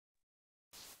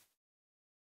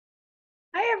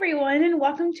everyone, and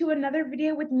welcome to another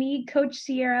video with me, Coach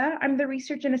Sierra. I'm the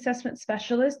Research and Assessment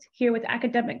Specialist here with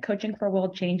Academic Coaching for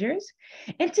World Changers.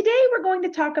 And today we're going to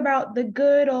talk about the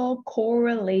good old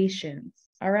correlations,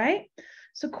 all right?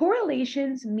 So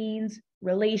correlations means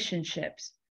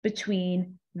relationships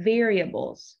between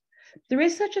variables. There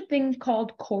is such a thing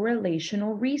called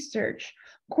correlational research.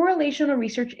 Correlational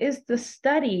research is the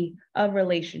study of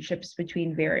relationships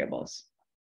between variables.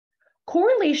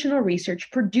 Correlational research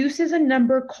produces a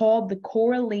number called the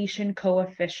correlation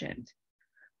coefficient.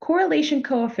 Correlation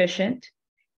coefficient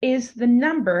is the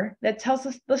number that tells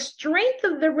us the strength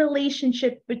of the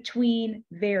relationship between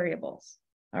variables,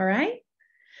 all right?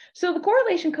 So the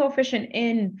correlation coefficient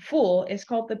in full is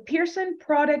called the Pearson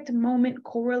product moment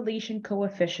correlation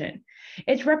coefficient.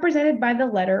 It's represented by the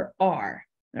letter R,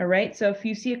 all right? So if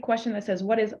you see a question that says,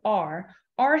 what is R?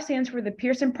 R stands for the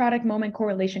Pearson product moment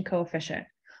correlation coefficient.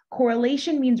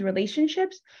 Correlation means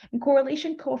relationships, and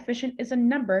correlation coefficient is a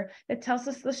number that tells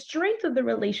us the strength of the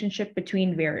relationship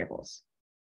between variables.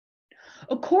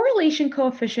 A correlation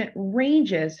coefficient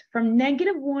ranges from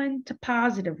 -1 to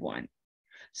 +1.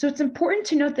 So it's important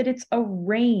to note that it's a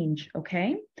range,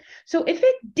 okay? So if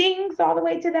it dings all the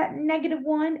way to that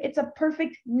 -1, it's a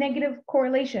perfect negative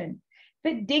correlation.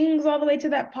 If it dings all the way to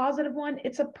that +1,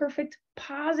 it's a perfect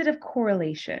positive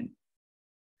correlation.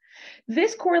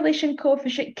 This correlation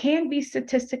coefficient can be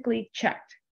statistically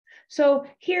checked. So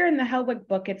here in the Helwig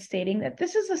book, it's stating that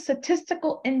this is a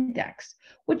statistical index,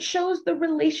 which shows the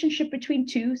relationship between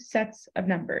two sets of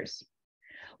numbers.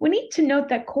 We need to note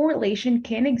that correlation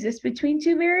can exist between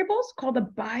two variables called a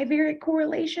bivariate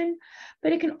correlation,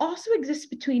 but it can also exist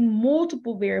between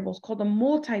multiple variables called a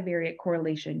multivariate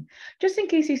correlation, just in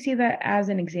case you see that as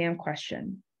an exam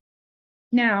question.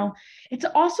 Now, it's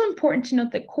also important to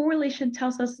note that correlation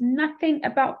tells us nothing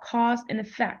about cause and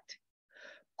effect.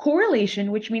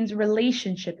 Correlation, which means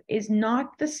relationship, is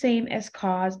not the same as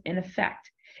cause and effect.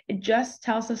 It just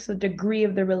tells us the degree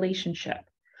of the relationship.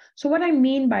 So what I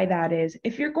mean by that is,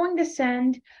 if you're going to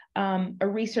send a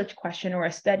research question or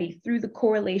a study through the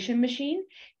correlation machine,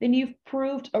 then you've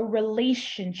proved a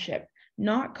relationship,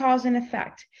 not cause and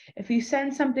effect. If you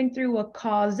send something through a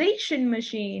causation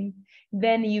machine,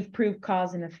 then you've proved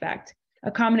cause and effect.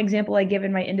 A common example I give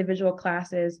in my individual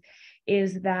classes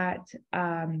is that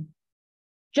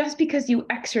just because you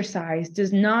exercise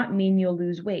does not mean you'll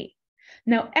lose weight.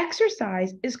 Now,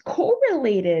 exercise is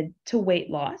correlated to weight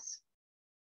loss,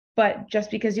 but just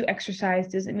because you exercise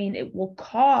doesn't mean it will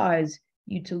cause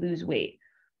you to lose weight.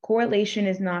 Correlation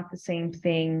is not the same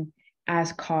thing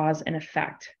as cause and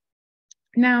effect.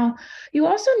 Now, you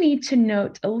also need to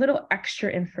note a little extra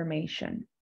information.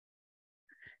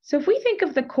 So if we think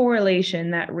of the correlation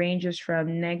that ranges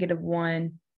from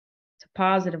 -1 to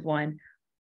 +1,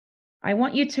 I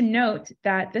want you to note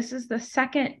that this is the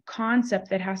second concept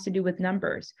that has to do with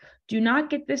numbers. Do not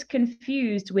get this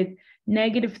confused with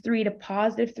 -3 to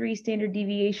 +3 standard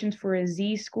deviations for a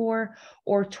Z-score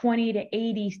or 20 to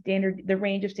 80 the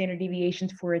range of standard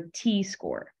deviations for a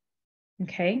T-score.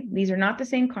 Okay, these are not the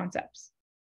same concepts.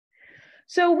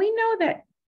 So we know that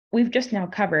we've just now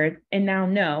covered and now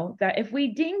know that if we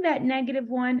ding that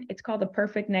 -1, it's called a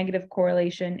perfect negative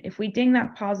correlation. If we ding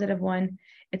that +1,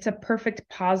 it's a perfect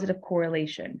positive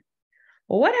correlation.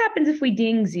 Well, what happens if we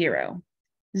ding 0?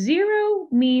 0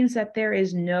 means that there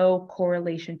is no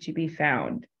correlation to be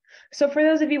found. So for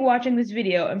those of you watching this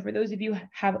video, and for those of you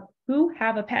who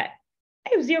have a pet, I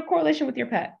have 0 correlation with your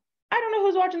pet. I don't know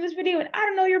who's watching this video, and I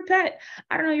don't know your pet.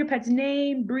 I don't know your pet's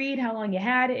name, breed, how long you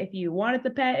had it, if you wanted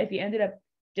the pet, if you end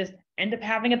up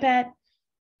having a pet,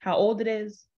 how old it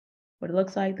is, what it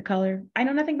looks like, the color. I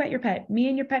know nothing about your pet. Me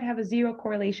and your pet have a 0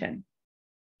 correlation.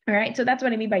 All right, so that's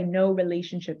what I mean by no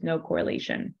relationship, no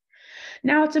correlation.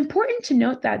 Now, it's important to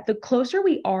note that the closer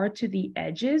we are to the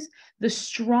edges, the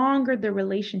stronger the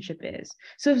relationship is.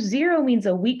 So if 0 means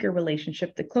a weaker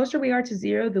relationship, the closer we are to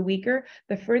 0, the weaker.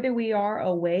 The further we are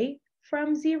away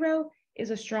from 0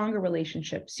 is a stronger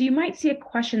relationship. So you might see a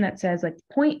question that says like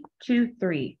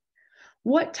 0.23.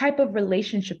 What type of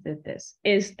relationship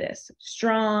is this?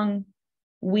 Strong,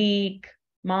 weak,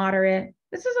 moderate?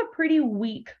 This is a pretty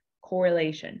weak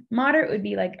correlation. Moderate would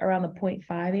be like around the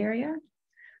 0.5 area.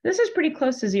 This is pretty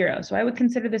close to 0. So I would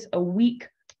consider this a weak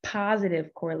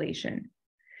positive correlation.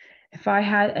 If I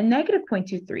had a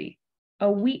 -0.23,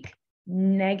 a weak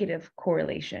negative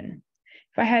correlation.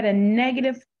 If I had a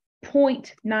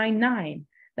 -0.99,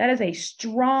 that is a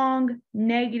strong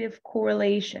negative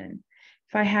correlation.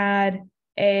 If I had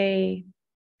a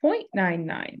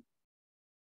 0.99,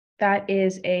 that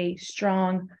is a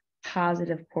strong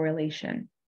positive correlation.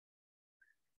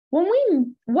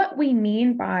 What we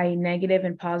mean by negative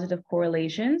and positive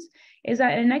correlations is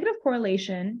that in a negative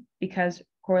correlation, because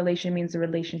correlation means the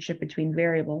relationship between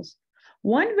variables,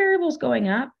 one variable is going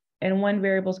up and one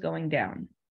variable is going down.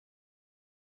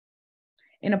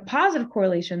 In a positive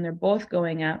correlation, they're both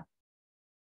going up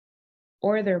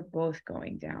or they're both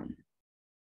going down.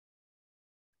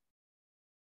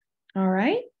 All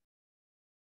right.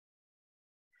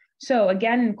 So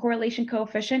again, in correlation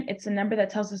coefficient, it's a number that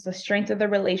tells us the strength of the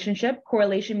relationship.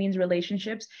 Correlation means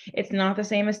relationships. It's not the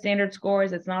same as standard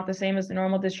scores. It's not the same as the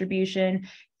normal distribution.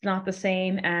 It's not the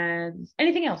same as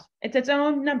anything else. It's its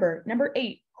own number. Number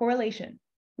 8, correlation.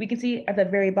 We can see at the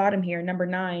very bottom here, number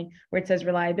 9, where it says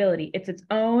reliability. It's its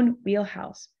own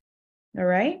wheelhouse. All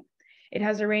right. It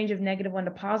has a range of -1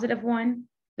 to +1.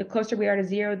 The closer we are to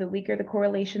 0, the weaker the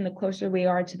correlation. The closer we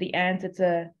are to the ends, it's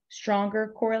a stronger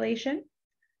correlation.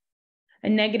 A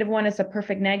 -1 is a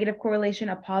perfect negative correlation.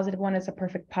 A +1 is a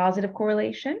perfect positive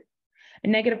correlation. A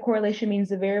negative correlation means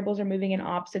the variables are moving in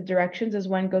opposite directions, as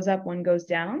one goes up, one goes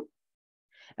down.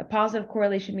 A positive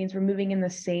correlation means we're moving in the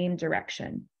same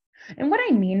direction. And what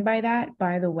I mean by that,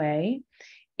 by the way,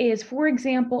 is, for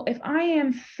example, if I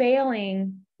am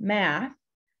failing math,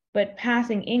 but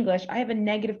passing English, I have a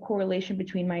negative correlation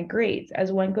between my grades.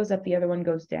 As one goes up, the other one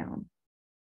goes down.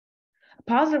 A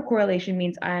positive correlation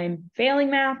means I'm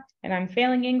failing math and I'm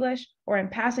failing English, or I'm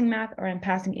passing math or I'm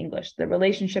passing English. The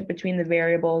relationship between the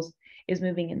variables is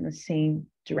moving in the same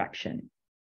direction.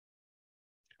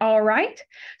 All right,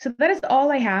 so that is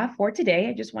all I have for today.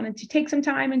 I just wanted to take some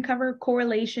time and cover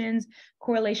correlations,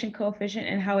 correlation coefficient,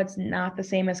 and how it's not the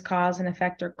same as cause and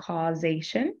effect or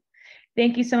causation.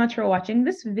 Thank you so much for watching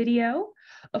this video.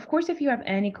 Of course, if you have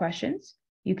any questions,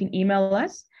 you can email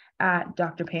us at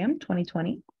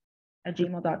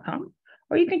drpam2020@gmail.com,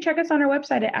 or you can check us on our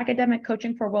website at Academic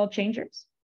Coaching for World Changers.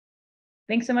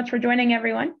 Thanks so much for joining,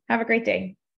 everyone. Have a great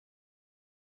day.